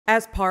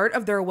As part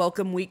of their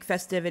Welcome Week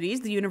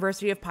festivities, the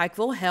University of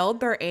Pikeville held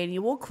their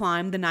annual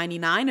Climb the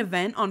 99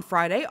 event on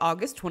Friday,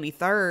 August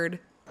 23rd.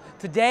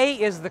 Today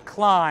is the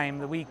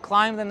climb. We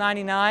climb the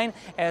 99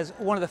 as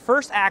one of the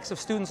first acts of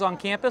students on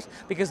campus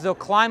because they'll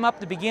climb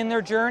up to begin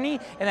their journey,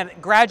 and then at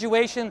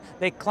graduation,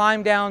 they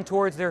climb down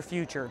towards their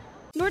future.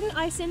 Norton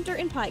Eye Center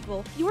in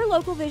Pikeville, your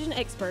local vision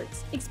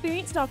experts.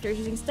 Experienced doctors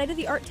using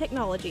state-of-the-art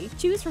technology.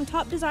 Choose from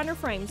top designer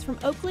frames from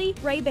Oakley,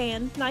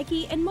 Ray-Ban,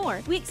 Nike, and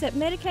more. We accept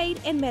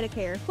Medicaid and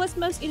Medicare, plus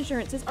most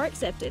insurances are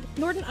accepted.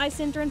 Norton Eye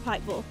Center in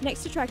Pikeville,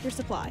 next to Tractor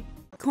Supply.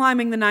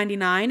 Climbing the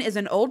 99 is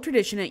an old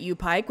tradition at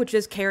UPIKE which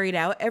is carried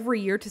out every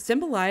year to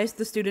symbolize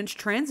the students'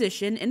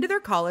 transition into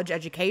their college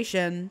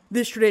education.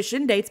 This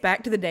tradition dates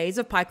back to the days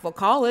of Pikeville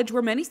College,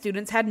 where many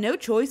students had no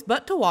choice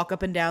but to walk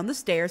up and down the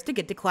stairs to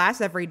get to class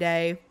every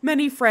day.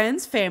 Many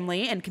friends,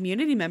 family, and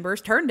community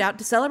members turned out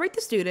to celebrate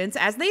the students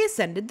as they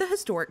ascended the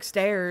historic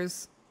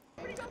stairs.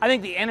 I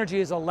think the energy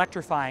is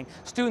electrifying.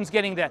 Students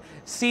getting to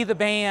see the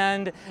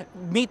band,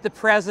 meet the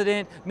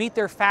president, meet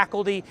their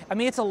faculty. I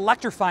mean, it's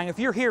electrifying. If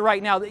you're here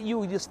right now,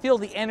 you just feel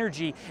the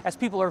energy as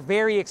people are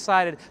very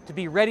excited to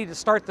be ready to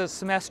start the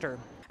semester.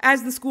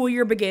 As the school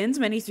year begins,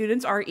 many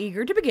students are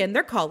eager to begin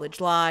their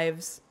college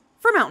lives.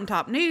 For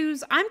Mountaintop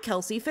News, I'm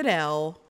Kelsey Fidel.